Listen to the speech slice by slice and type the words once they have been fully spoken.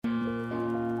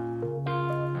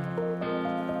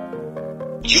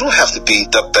You don't have to be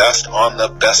the best on the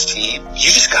best team. You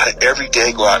just got to every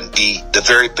day go out and be the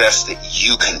very best that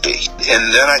you can be.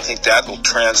 And then I think that will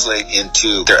translate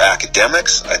into their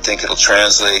academics. I think it'll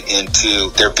translate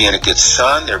into their being a good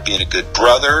son, their being a good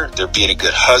brother, their being a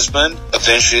good husband,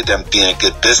 eventually them being a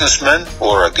good businessman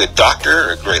or a good doctor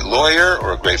or a great lawyer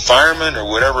or a great fireman or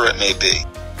whatever it may be.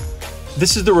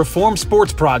 This is the Reform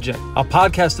Sports Project, a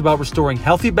podcast about restoring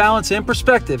healthy balance and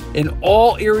perspective in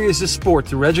all areas of sport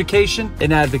through education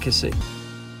and advocacy.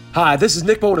 Hi, this is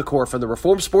Nick Bonacore from the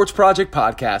Reform Sports Project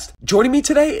podcast. Joining me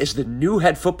today is the new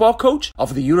head football coach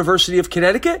of the University of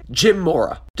Connecticut, Jim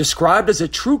Mora. Described as a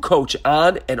true coach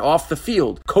on and off the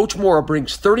field, Coach Mora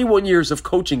brings 31 years of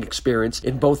coaching experience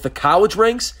in both the college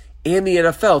ranks and the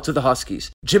NFL to the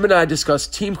Huskies. Jim and I discuss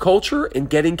team culture and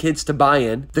getting kids to buy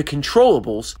in, the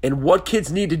controllables, and what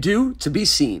kids need to do to be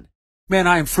seen. Man,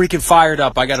 I am freaking fired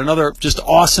up. I got another just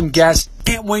awesome guest.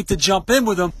 Can't wait to jump in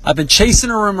with him. I've been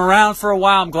chasing him around for a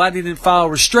while. I'm glad he didn't file a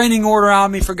restraining order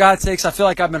on me, for God's sakes. I feel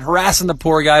like I've been harassing the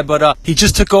poor guy, but he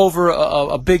just took over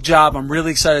a big job. I'm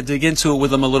really excited to dig into it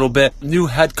with him a little bit. New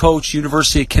head coach,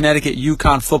 University of Connecticut,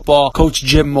 UConn football, Coach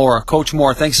Jim Mora. Coach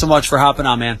Mora, thanks so much for hopping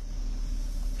on, man.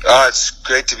 It's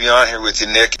great to be on here with you,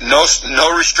 Nick. No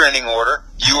restraining order.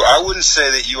 I wouldn't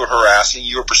say that you were harassing.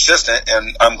 You were persistent,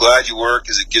 and I'm glad you were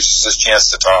because it gives us this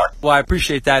chance to talk. Well, I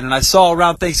appreciate that. And I saw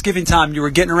around Thanksgiving time you were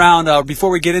getting around,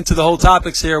 before we get into the whole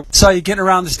topics here, saw you getting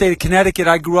around the state of Connecticut.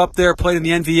 I grew up there, played in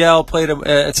the NVL, played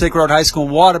at Sacred Road High School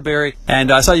in Waterbury,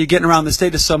 and I saw you getting around the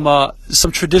state to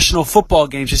some traditional football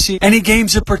games. You see any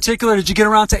games in particular? Did you get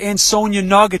around to Ansonia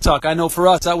Naugatuck? I know for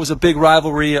us that was a big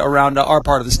rivalry around our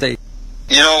part of the state.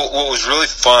 You know, what was really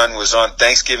fun was on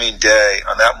Thanksgiving Day,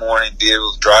 on that morning, be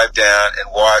able to drive down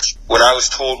and watch what I was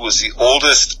told was the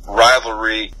oldest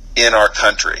rivalry in our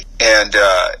country. And,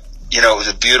 it was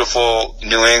a beautiful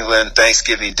New England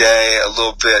Thanksgiving Day, a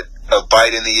little bit of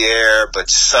bite in the air, but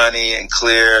sunny and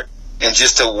clear. And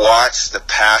just to watch the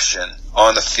passion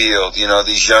on the field,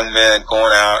 these young men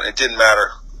going out, it didn't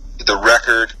matter the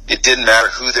record. It didn't matter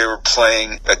who they were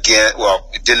playing against.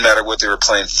 Well, it didn't matter what they were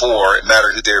playing for. It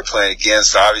mattered who they were playing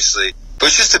against, obviously.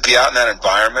 But just to be out in that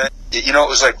environment, it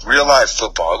was like real life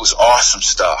football. It was awesome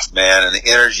stuff, man. And the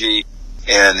energy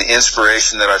and the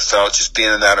inspiration that I felt just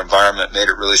being in that environment made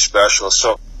it really special.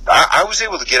 So I was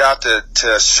able to get out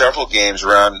to several games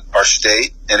around our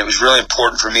state, and it was really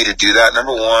important for me to do that.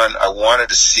 Number one, I wanted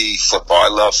to see football. I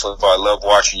love football. I love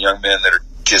watching young men that are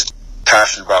just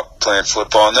passionate about playing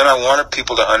football. And then I wanted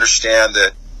people to understand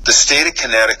that the state of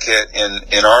Connecticut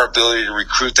and our ability to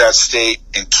recruit that state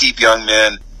and keep young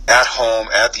men at home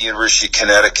at the University of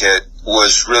Connecticut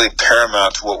was really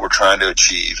paramount to what we're trying to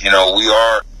achieve. We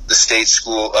are the state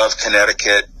school of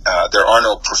Connecticut. There are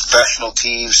no professional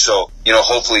teams, so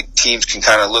hopefully teams can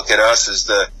kind of look at us as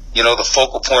the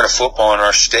focal point of football in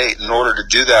our state. In order to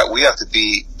do that, we have to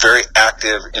be very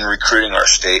active in recruiting our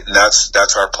state, and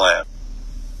that's our plan.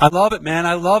 I love it, man.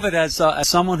 I love it as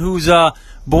someone who's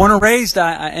born and raised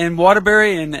in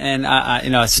Waterbury, and I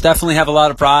definitely have a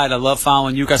lot of pride. I love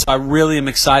following you guys. I really am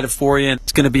excited for you, and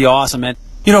it's going to be awesome. And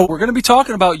we're going to be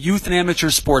talking about youth and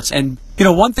amateur sports. And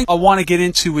one thing I want to get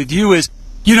into with you is,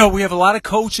 we have a lot of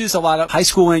coaches, a lot of high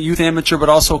school and youth amateur, but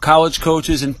also college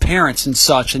coaches and parents and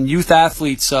such, and youth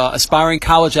athletes, aspiring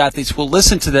college athletes will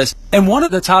listen to this. And one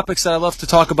of the topics that I love to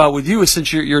talk about with you is,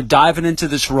 since you're diving into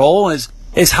this role, is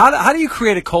how do you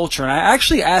create a culture? And I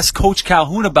actually asked Coach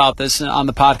Calhoun about this on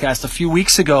the podcast a few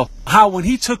weeks ago, how when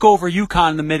he took over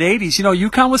UConn in the mid-'80s,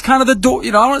 UConn was kind of the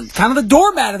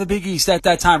doormat of the Big East at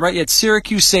that time, right? You had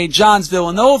Syracuse, St. John's,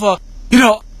 Villanova.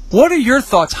 What are your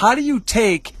thoughts? How do you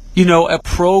take, a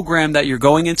program that you're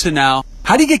going into now?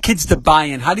 How do you get kids to buy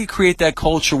in? How do you create that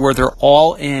culture where they're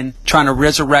all in, trying to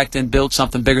resurrect and build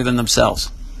something bigger than themselves?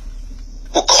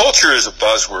 Well, culture is a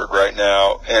buzzword right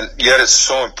now, and yet it's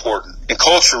so important. And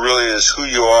culture really is who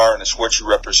you are, and it's what you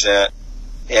represent,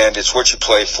 and it's what you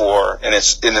play for, and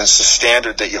it's the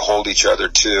standard that you hold each other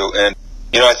to. And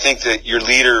I think that your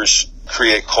leaders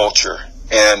create culture,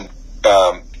 and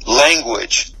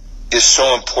language is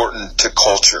so important to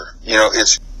culture.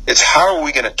 It's how are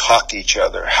we going to talk to each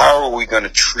other? How are we going to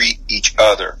treat each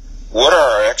other? What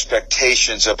are our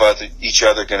expectations about each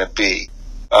other going to be?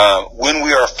 When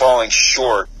we are falling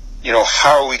short,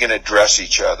 how are we going to address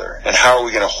each other, and how are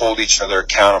we going to hold each other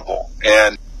accountable?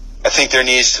 And I think there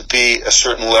needs to be a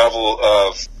certain level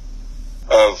of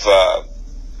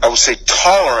I would say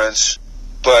tolerance,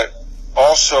 but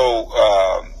also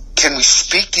can we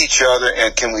speak to each other,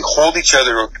 and can we hold each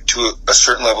other to a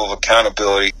certain level of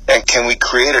accountability, and can we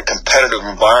create a competitive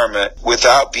environment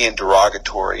without being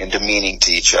derogatory and demeaning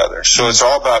to each other? So it's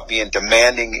all about being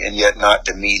demanding and yet not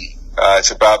demeaning.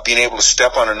 It's about being able to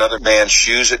step on another man's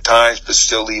shoes at times, but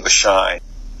still leave a shine.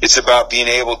 It's about being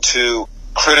able to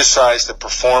criticize the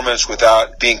performance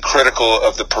without being critical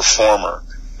of the performer.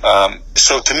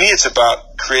 So to me, it's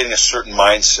about creating a certain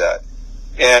mindset.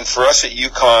 And for us at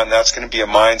UConn, that's going to be a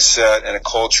mindset and a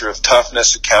culture of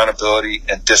toughness, accountability,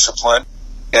 and discipline.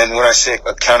 And when I say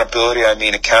accountability, I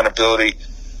mean accountability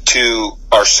to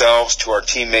ourselves, to our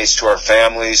teammates, to our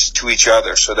families, to each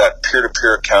other. So that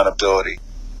peer-to-peer accountability.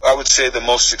 I would say the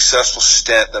most successful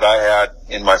stint that I had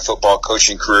in my football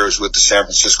coaching career was with the San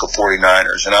Francisco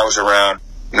 49ers. And I was around,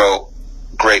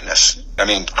 greatness. I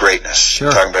mean, greatness. Sure.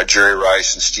 I'm talking about Jerry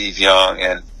Rice and Steve Young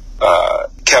and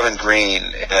Kevin Green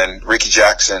and Ricky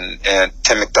Jackson and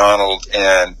Tim McDonald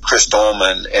and Chris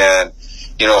Dolman and,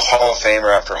 Hall of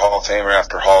Famer after Hall of Famer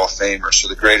after Hall of Famer. So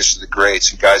the greatest of the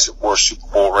greats and guys that wore Super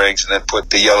Bowl rings and then put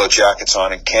the yellow jackets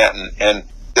on in Canton. And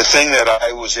the thing that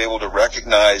I was able to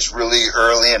recognize really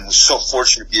early and was so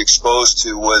fortunate to be exposed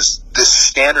to was this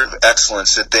standard of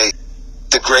excellence that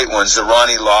the great ones, the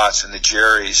Ronnie Lotts and the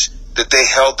Jerrys, that they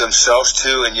held themselves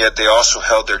to, and yet they also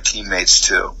held their teammates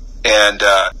to. And,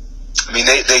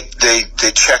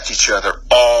 they checked each other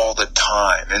all the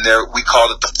time. And we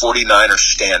called it the 49er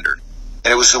standard.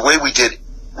 And it was the way we did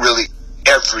really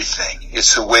everything.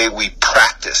 It's the way we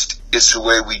practiced. It's the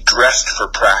way we dressed for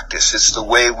practice. It's the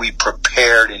way we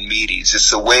prepared in meetings.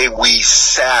 It's the way we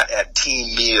sat at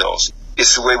team meals.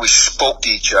 It's the way we spoke to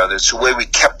each other. It's the way we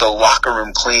kept the locker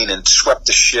room clean and swept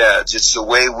the sheds. It's the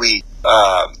way we,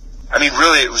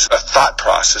 really it was a thought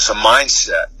process, a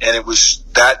mindset. And it was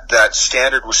that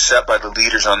standard was set by the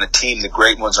leaders on the team, the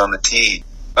great ones on the team.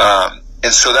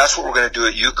 And so that's what we're going to do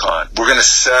at UConn. We're going to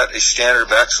set a standard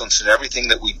of excellence in everything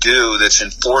that we do that's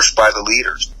enforced by the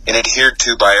leaders and adhered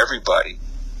to by everybody.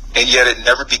 And yet it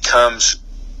never becomes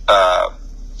a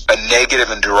negative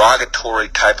and derogatory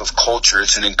type of culture.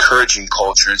 It's an encouraging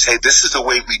culture. It's, hey, this is the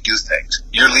way we do things.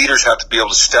 Your leaders have to be able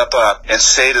to step up and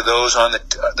say to those on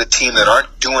the team that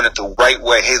aren't doing it the right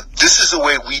way, hey, this is the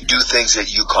way we do things at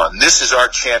UConn. This is our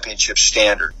championship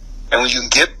standard. And when you can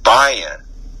get buy-in,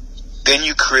 then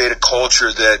you create a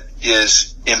culture that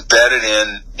is embedded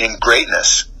in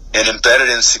greatness and embedded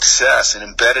in success and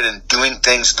embedded in doing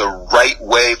things the right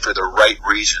way for the right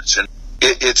reasons. And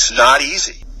it's not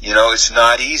easy. It's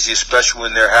not easy, especially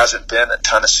when there hasn't been a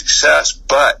ton of success.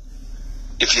 But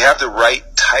if you have the right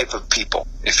type of people,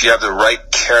 if you have the right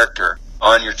character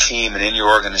on your team and in your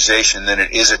organization, then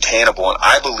it is attainable. And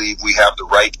I believe we have the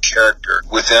right character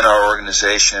within our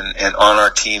organization and on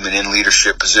our team and in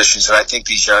leadership positions. And I think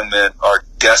these young men are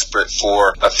desperate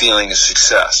for a feeling of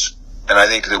success. And I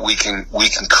think that we can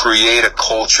create a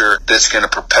culture that's going to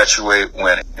perpetuate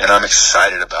winning. And I'm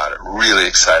excited about it, really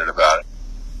excited about it.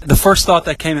 The first thought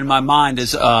that came in my mind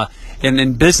is,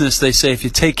 in business, they say if you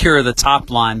take care of the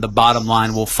top line, the bottom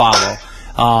line will follow.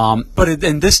 But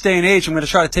in this day and age, I'm going to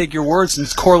try to take your words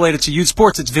and correlate it to youth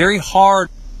sports. It's very hard.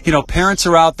 Parents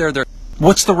are out there.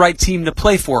 What's the right team to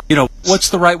play for? What's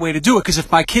the right way to do it? Because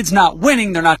if my kid's not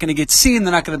winning, they're not going to get seen.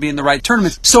 They're not going to be in the right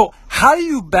tournaments. So how do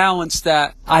you balance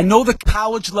that? I know the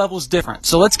college level is different.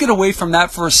 So let's get away from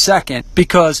that for a second,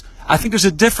 because I think there's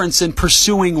a difference in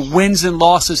pursuing wins and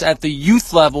losses at the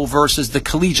youth level versus the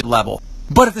collegiate level.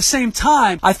 But at the same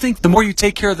time, I think the more you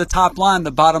take care of the top line,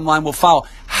 the bottom line will follow.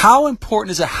 How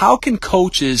important is it? How can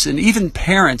coaches and even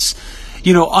parents,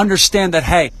 understand that,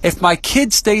 hey, if my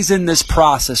kid stays in this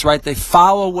process, right, they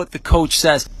follow what the coach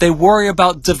says, they worry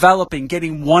about developing,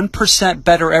 getting 1%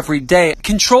 better every day,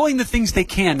 controlling the things they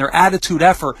can, their attitude,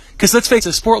 effort. Because let's face it,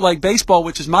 a sport like baseball,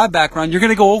 which is my background, you're going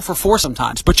to go 0 for 4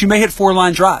 sometimes, but you may hit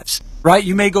 4-line drives. Right?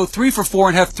 You may go 3 for 4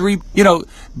 and have 3,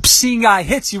 seeing eye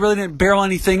hits. You really didn't barrel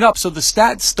anything up. So the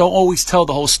stats don't always tell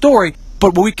the whole story.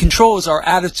 But what we control is our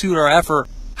attitude, our effort.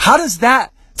 How does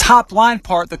that top line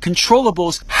part, the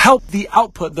controllables, help the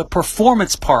output, the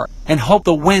performance part, and help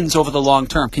the wins over the long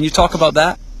term? Can you talk about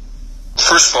that?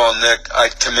 First of all, Nick, I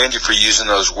commend you for using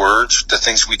those words, the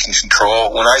things we can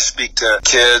control. When I speak to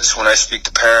kids, when I speak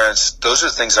to parents, those are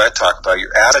the things I talk about,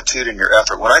 your attitude and your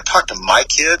effort. When I talk to my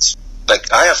kids,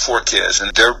 like, I have 4 kids,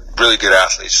 and they're really good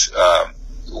athletes.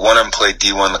 One of them played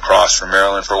D1 lacrosse for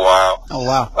Maryland for a while. Oh,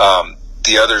 wow.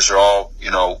 The others are all,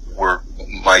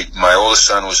 my oldest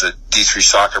son was a D3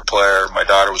 soccer player. My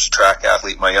daughter was a track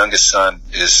athlete. My youngest son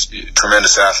is a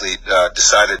tremendous athlete.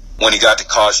 Decided when he got to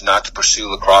college not to pursue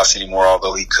lacrosse anymore,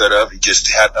 although he could have. He just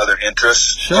had other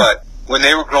interests. Sure. But when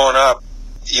they were growing up,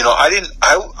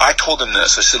 I told them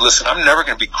this. I said, listen, I'm never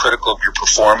going to be critical of your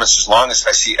performance as long as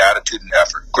I see attitude and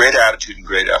effort, great attitude and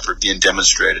great effort being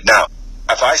demonstrated. Now,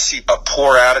 if I see a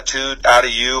poor attitude out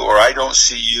of you, or I don't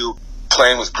see you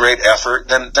playing with great effort,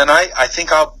 then I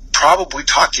think I'll probably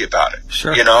talk to you about it.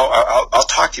 Sure. You know, I'll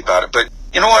talk to you about it. But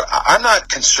you know what? I'm not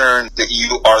concerned that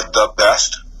you are the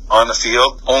best on the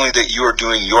field, only that you are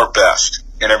doing your best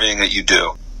in everything that you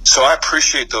do. So I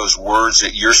appreciate those words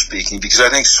that you're speaking, because I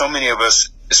think so many of us,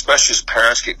 especially as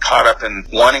parents, get caught up in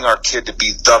wanting our kid to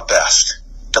be the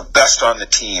best on the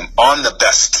team, on the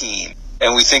best team.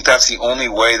 And we think that's the only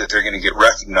way that they're going to get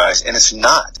recognized, and it's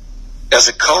not. As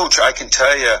a coach, I can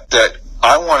tell you that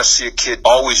I want to see a kid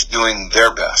always doing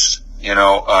their best. You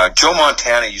know, Joe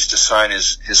Montana used to sign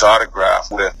his autograph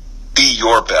with "Be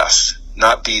your best,"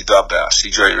 not "Be the best."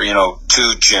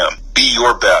 To Jim, "Be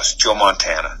your best, Joe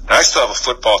Montana." And I still have a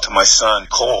football to my son,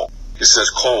 Cole. It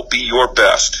says, "Cole, be your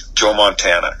best, Joe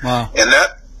Montana." Wow. And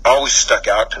that always stuck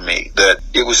out to me, that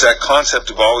it was that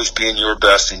concept of always being your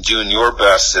best and doing your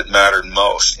best that mattered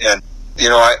most. And, you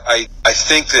know, I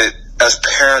think that as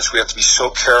parents, we have to be so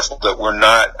careful that we're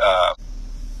not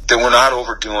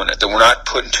overdoing it, that we're not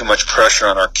putting too much pressure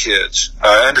on our kids.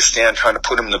 I understand trying to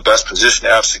put them in the best position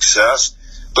to have success,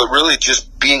 but really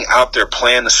just being out there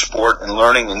playing the sport and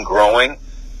learning and growing.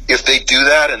 If they do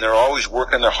that and they're always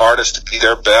working their hardest to be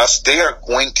their best, they are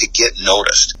going to get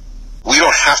noticed. We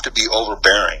don't have to be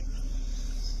overbearing.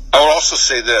 I would also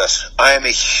say this. I am a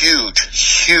huge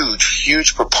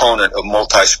proponent of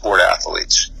multi-sport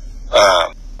athletes.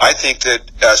 I think that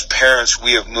as parents,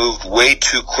 we have moved way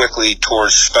too quickly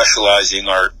towards specializing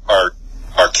our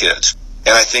kids.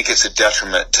 And I think it's a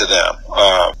detriment to them.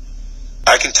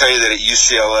 I can tell you that at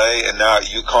UCLA and now at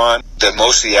UConn, that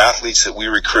most of the athletes that we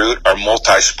recruit are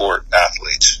multi-sport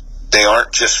athletes. They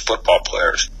aren't just football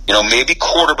players. You know, maybe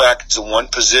quarterback is the one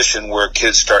position where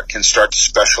kids can start to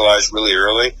specialize really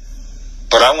early.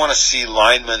 But I want to see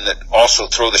linemen that also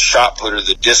throw the shot put or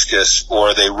the discus,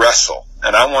 or they wrestle.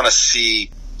 And I want to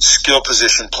see skill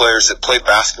position players that play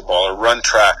basketball or run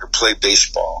track or play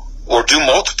baseball or do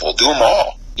multiple, do them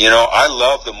all. You know, I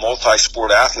love the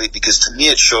multi-sport athlete, because to me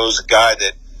it shows a guy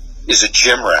that is a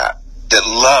gym rat, that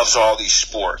loves all these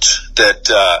sports, that,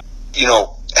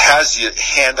 has the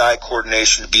hand-eye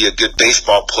coordination to be a good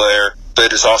baseball player,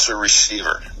 but is also a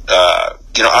receiver.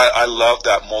 I love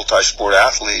that multi-sport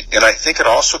athlete, and I think it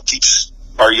also keeps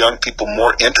our young people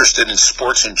more interested in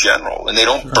sports in general, and they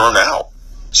don't burn out.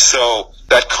 So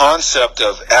that concept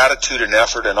of attitude and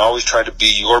effort and always try to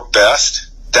be your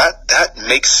best, that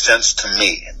makes sense to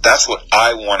me. That's what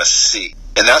I want to see.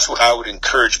 And that's what I would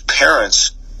encourage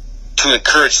parents to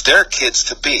encourage their kids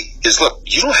to be, is look,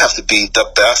 you don't have to be the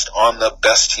best on the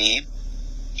best team.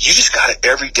 You just got to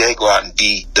every day go out and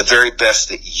be the very best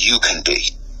that you can be.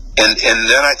 And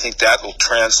then I think that will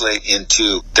translate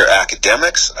into their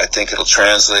academics. I think it'll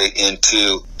translate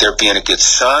into their being a good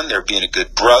son, their being a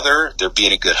good brother, their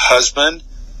being a good husband,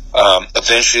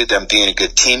 eventually them being a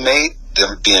good teammate,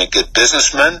 them being a good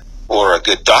businessman, or a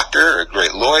good doctor, or a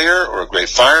great lawyer, or a great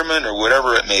fireman, or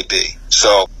whatever it may be.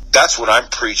 So that's what I'm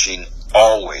preaching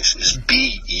always, is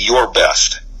be your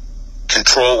best.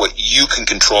 Control what you can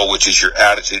control, which is your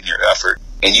attitude and your effort.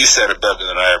 And you said it better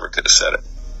than I ever could have said it.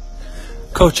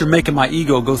 Coach, you're making my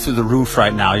ego go through the roof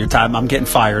right now. I'm getting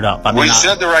fired up. Well, you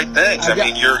said the right things.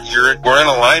 We're in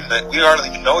alignment. We hardly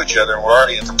even know each other, and we're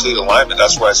already in complete alignment.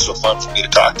 That's why it's so fun for me to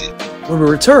talk to you. When we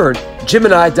return, Jim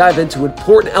and I dive into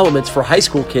important elements for high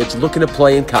school kids looking to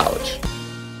play in college.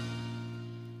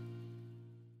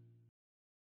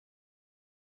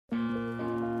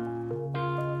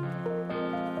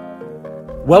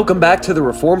 Welcome back to the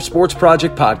Reform Sports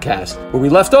Project podcast. Where we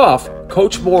left off,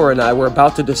 Coach Mora and I were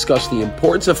about to discuss the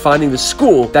importance of finding the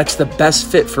school that's the best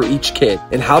fit for each kid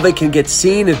and how they can get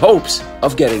seen in hopes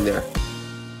of getting there.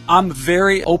 I'm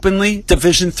very openly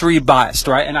Division III biased,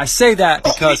 right? And I say that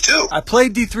because me too. I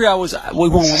played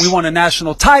D3. We won a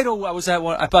national title. I was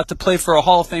about to play for a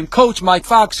Hall of Fame coach, Mike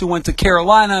Fox, who went to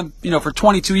Carolina, for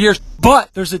 22 years.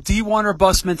 But there's a D1 or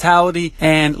bust mentality,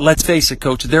 and let's face it,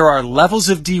 Coach, there are levels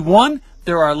of D1.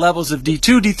 There are levels of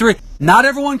D2, D3. Not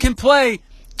everyone can play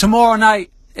tomorrow night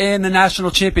in the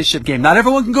national championship game. Not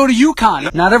everyone can go to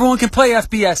UConn. Not everyone can play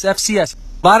FBS, FCS.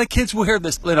 A lot of kids will hear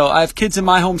this. I have kids in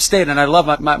my home state, and I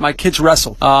love my kids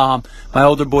wrestle. My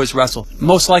older boys wrestle.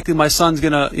 Most likely my son's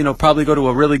going to, probably go to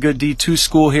a really good D2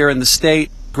 school here in the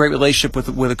state. Great relationship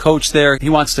with a coach there. He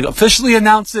wants to officially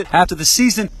announce it after the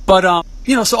season. But,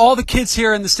 so all the kids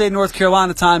here in the state of North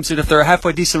Carolina times, if they're a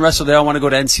halfway decent wrestler, they all want to go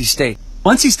to NC State.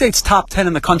 Well, NC State's top 10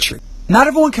 in the country. Not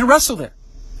everyone can wrestle there.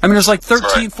 I mean, there's like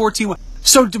 13, 14.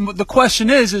 So the question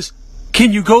is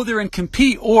can you go there and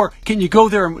compete, or can you go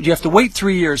there and you have to wait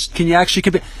 3 years? Can you actually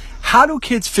compete? How do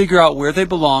kids figure out where they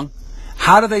belong?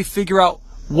 How do they figure out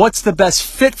what's the best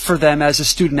fit for them as a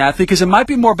student athlete? Because it might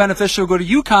be more beneficial to go to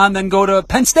UConn than go to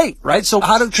Penn State, right? So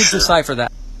how do kids decipher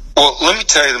that? Well, let me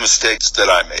tell you the mistakes that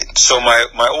I made. So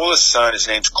my oldest son, his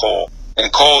name's Cole,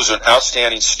 and Cole is an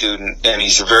outstanding student, and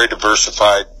he's a very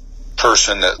diversified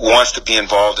person that wants to be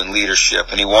involved in leadership,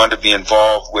 and he wanted to be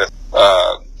involved with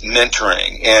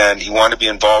mentoring, and he wanted to be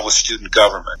involved with student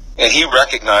government. And he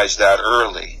recognized that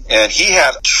early. And he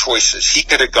had choices. He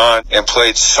could have gone and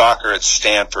played soccer at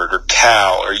Stanford or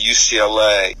Cal or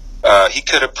UCLA. He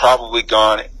could have probably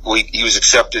gone, he was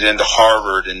accepted into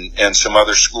Harvard and some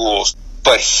other schools.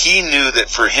 But he knew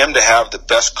that for him to have the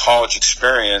best college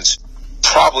experience,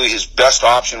 probably his best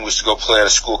option was to go play at a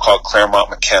school called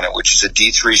Claremont McKenna, which is a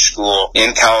D3 school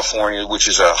in California, which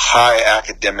is a high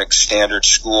academic standard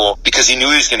school, because he knew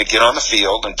he was going to get on the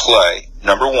field and play,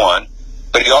 number one,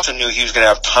 but he also knew he was going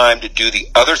to have time to do the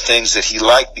other things that he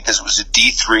liked because it was a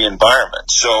D3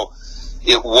 environment. So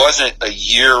it wasn't a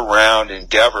year-round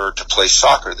endeavor to play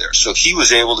soccer there. So he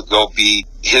was able to go be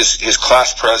his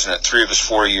class president 3 of his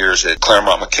 4 years at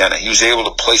Claremont McKenna. He was able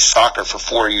to play soccer for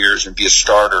 4 years and be a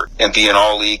starter and be an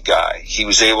all-league guy. He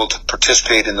was able to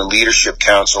participate in the leadership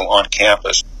council on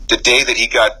campus. The day that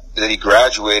he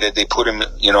graduated, they put him,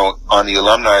 on the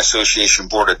Alumni Association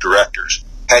board of directors.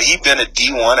 Had he been a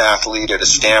D1 athlete at a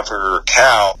Stanford or a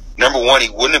Cal, number one, he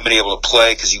wouldn't have been able to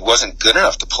play because he wasn't good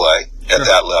enough to play at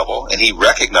that level, and he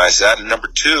recognized that. And number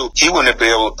two, he wouldn't have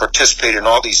been able to participate in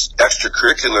all these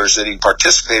extracurriculars that he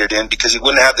participated in because he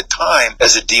wouldn't have the time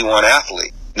as a D1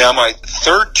 athlete. Now, my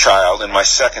third child and my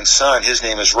second son, his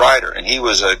name is Ryder, and he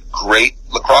was a great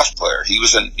lacrosse player. He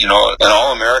was an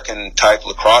All-American type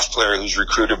lacrosse player who's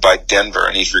recruited by Denver,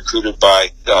 and he's recruited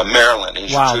by Maryland.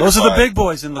 Wow, those are the big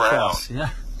boys in lacrosse.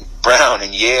 Brown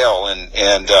and Yale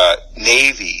and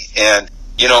Navy. And,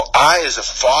 I as a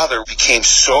father became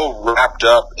so wrapped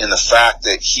up in the fact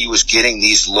that he was getting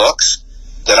these looks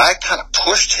that I kind of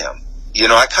pushed him.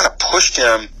 I kind of pushed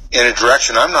him in a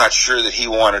direction I'm not sure that he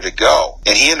wanted to go.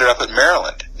 And he ended up at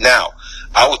Maryland. Now,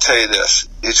 I will tell you this.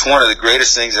 It's one of the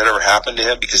greatest things that ever happened to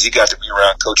him because he got to be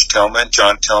around Coach Tillman,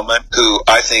 John Tillman, who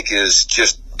I think is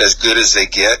just as good as they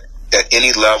get at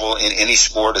any level in any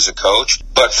sport as a coach.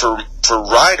 But for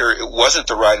Ryder, it wasn't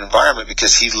the right environment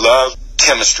because he loved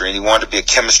chemistry and he wanted to be a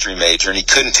chemistry major, and he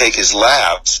couldn't take his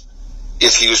labs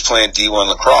if he was playing D1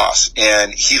 lacrosse.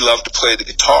 And he loved to play the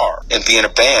guitar and be in a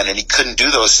band, and he couldn't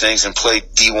do those things and play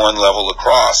D1 level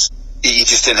lacrosse. He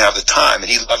just didn't have the time,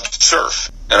 and he loved to surf.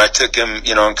 And I took him,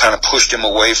 and kind of pushed him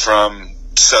away from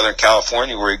Southern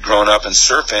California where he'd grown up in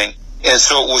surfing. And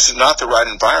so it was not the right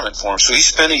environment for him. So he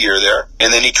spent a year there,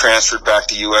 and then he transferred back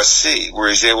to USC, where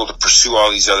he's able to pursue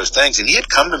all these other things. And he had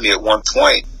come to me at one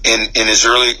point in his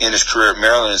career at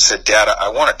Maryland and said, "Dad, I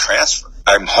want to transfer.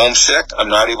 I'm homesick. I'm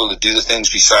not able to do the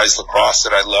things besides lacrosse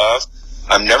that I love.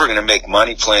 I'm never going to make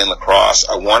money playing lacrosse.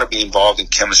 I want to be involved in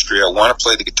chemistry. I want to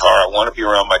play the guitar. I want to be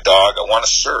around my dog. I want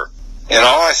to surf." And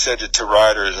all I said to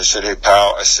Ryder is, I said, "Hey,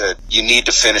 pal," I said, "you need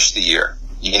to finish the year.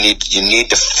 You need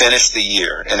to finish the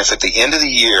year. And if at the end of the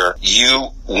year you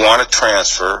want to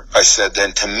transfer," I said,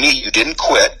 "then to me, you didn't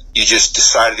quit. You just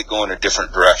decided to go in a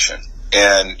different direction."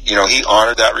 And, he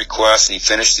honored that request, and he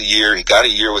finished the year. He got a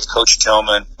year with Coach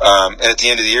Tillman. And at the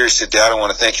end of the year, he said, "Dad, I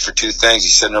want to thank you for two things." He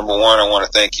said, "Number one, I want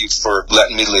to thank you for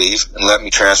letting me leave and letting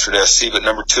me transfer to SC. But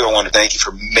number two, I want to thank you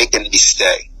for making me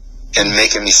stay and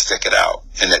making me stick it out.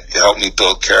 And it helped me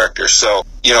build character." So,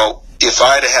 if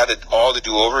I'd had it all to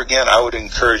do over again, I would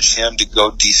encourage him to go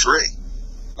D3,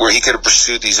 where he could have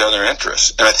pursued these other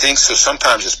interests. And I think so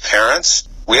sometimes as parents,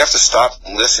 we have to stop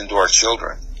and listen to our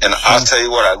children. And I'll tell you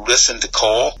what, I listened to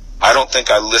Cole. I don't think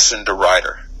I listened to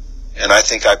Ryder. And I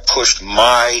think I pushed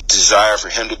my desire for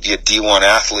him to be a D1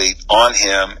 athlete on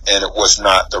him, and it was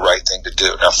not the right thing to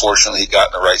do. Now, fortunately, he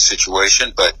got in the right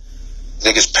situation, but I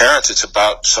think as parents, it's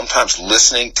about sometimes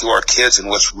listening to our kids and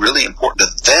what's really important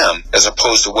to them as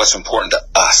opposed to what's important to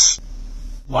us.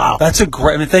 Wow. That's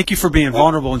thank you for being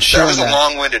vulnerable and sharing that. That was a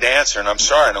long-winded answer, and I'm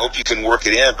sorry, and I hope you can work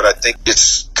it in, but I think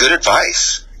it's good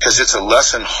advice because it's a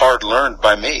lesson hard learned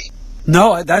by me.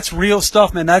 No, that's real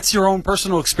stuff, man. That's your own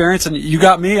personal experience, and you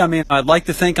got me. I mean, I'd like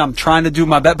to think I'm trying to do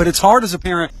my best, but it's hard as a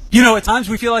parent. At times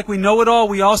we feel like we know it all.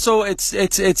 We also,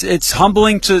 it's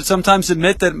humbling to sometimes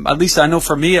admit that, at least I know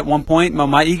for me at one point,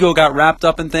 my ego got wrapped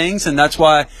up in things, and that's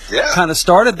why I kind of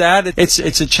started that. It's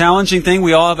a challenging thing.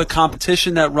 We all have a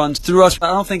competition that runs through us. I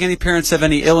don't think any parents have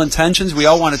any ill intentions. We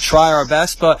all want to try our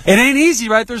best, but it ain't easy,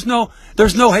 right? There's no,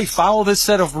 hey, follow this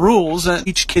set of rules.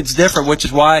 Each kid's different, which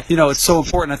is why, it's so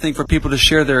important, I think, for people to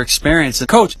share their experience. And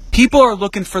Coach, people are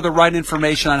looking for the right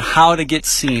information on how to get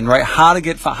seen, right? How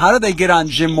do they get on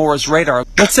Jim Mora's radar?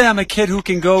 Let's say I'm a kid who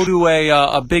can go to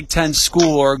a Big Ten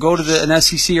school or go to an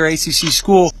SEC or ACC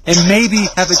school and maybe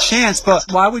have a chance, but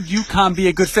why would UConn be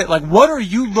a good fit? Like, what are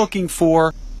you looking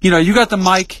for You got the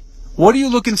mic. What are you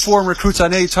looking for in recruits? I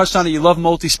know you touched on it. You love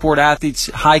multi-sport athletes,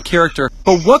 high character.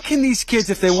 But what can these kids,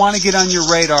 if they want to get on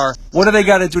your radar, what do they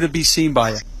got to do to be seen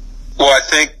by you? Well, I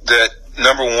think that,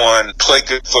 number one, play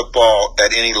good football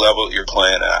at any level that you're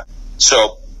playing at.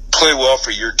 So play well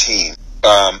for your team.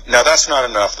 Now, that's not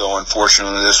enough, though,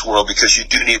 unfortunately, in this world, because you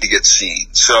do need to get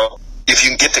seen. So if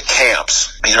you can get to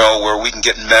camps, where we can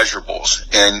get measurables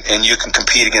and you can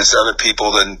compete against other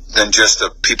people than just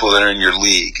the people that are in your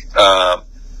league.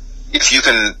 If you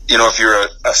can, if you're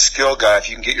a skill guy, if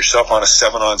you can get yourself on a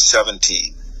 7-on-7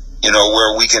 team,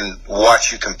 where we can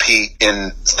watch you compete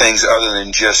in things other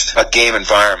than just a game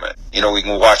environment. We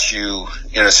can watch you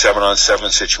in a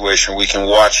 7-on-7 situation. We can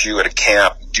watch you at a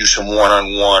camp do some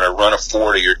 1-on-1 or run a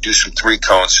 40 or do some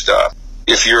 3-cone stuff.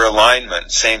 If you're a lineman,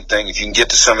 same thing. If you can get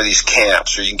to some of these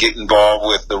camps, or you can get involved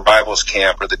with the Rivals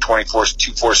camp or the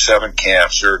 247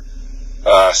 camps, or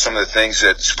some of the things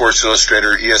that Sports Illustrated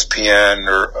or ESPN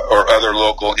or other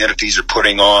local entities are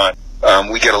putting on,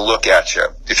 we get a look at you.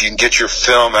 If you can get your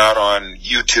film out on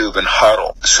YouTube and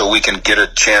Huddle so we can get a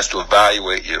chance to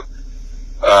evaluate you.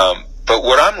 But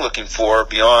what I'm looking for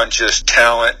beyond just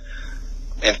talent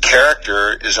and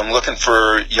character is I'm looking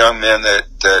for young men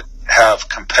that have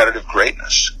competitive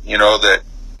greatness. That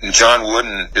John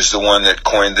Wooden is the one that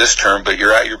coined this term, but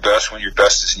you're at your best when your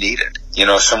best is needed.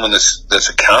 Someone that's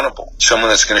accountable, someone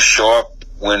that's going to show up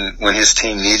when his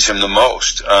team needs him the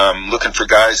most. Looking for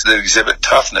guys that exhibit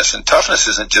toughness, and toughness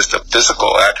isn't just a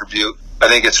physical attribute. I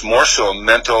think it's more so a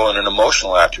mental and an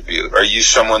emotional attribute. Are you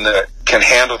someone that can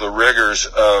handle the rigors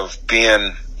of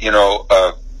being,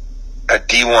 a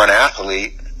D1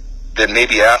 athlete that may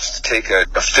be asked to take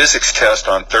a physics test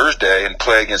on Thursday and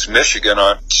play against Michigan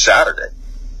on Saturday?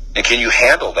 And can you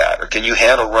handle that? Or can you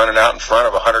handle running out in front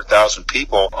of 100,000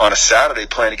 people on a Saturday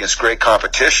playing against great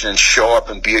competition and show up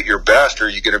and be at your best, or are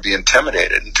you going to be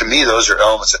intimidated? And to me, those are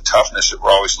elements of toughness that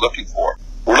we're always looking for.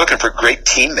 We're looking for great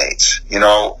teammates.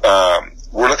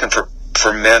 We're looking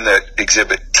for men that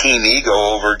exhibit team ego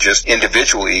over just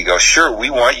individual ego. Sure, we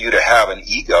want you to have an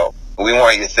ego. We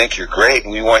want you to think you're great,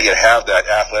 and we want you to have that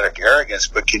athletic arrogance,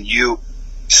 but can you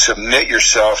submit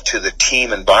yourself to the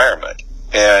team environment?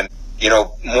 And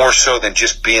more so than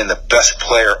just being the best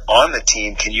player on the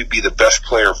team, can you be the best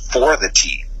player for the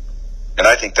team? And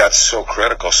I think that's so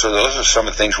critical. So those are some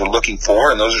of the things we're looking for,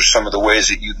 and those are some of the ways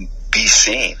that you can be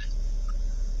seen.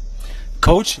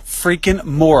 Coach freaking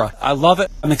Mora. I love it.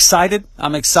 I'm excited.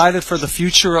 I'm excited for the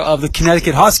future of the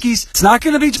Connecticut Huskies. It's not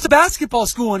going to be just a basketball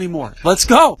school anymore. Let's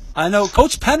go. I know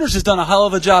Coach Penders has done a hell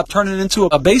of a job turning it into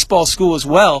a baseball school as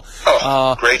well.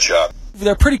 Great job.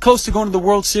 They're pretty close to going to the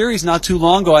World Series not too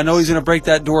long ago. I know he's going to break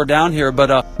that door down here,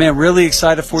 but man, really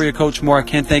excited for you, Coach Moore. I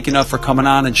can't thank you enough for coming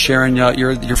on and sharing.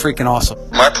 You're freaking awesome.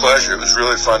 My pleasure. It was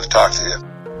really fun to talk to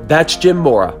you. That's Jim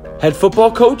Mora, head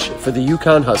football coach for the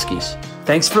UConn Huskies.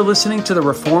 Thanks for listening to the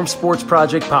Reform Sports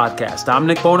Project podcast. I'm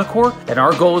Nick Bonacore, and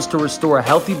our goal is to restore a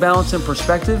healthy balance and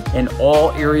perspective in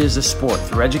all areas of sport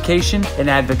through education and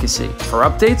advocacy. For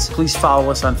updates, please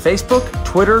follow us on Facebook,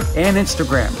 Twitter, and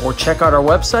Instagram, or check out our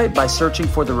website by searching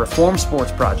for the Reform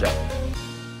Sports Project.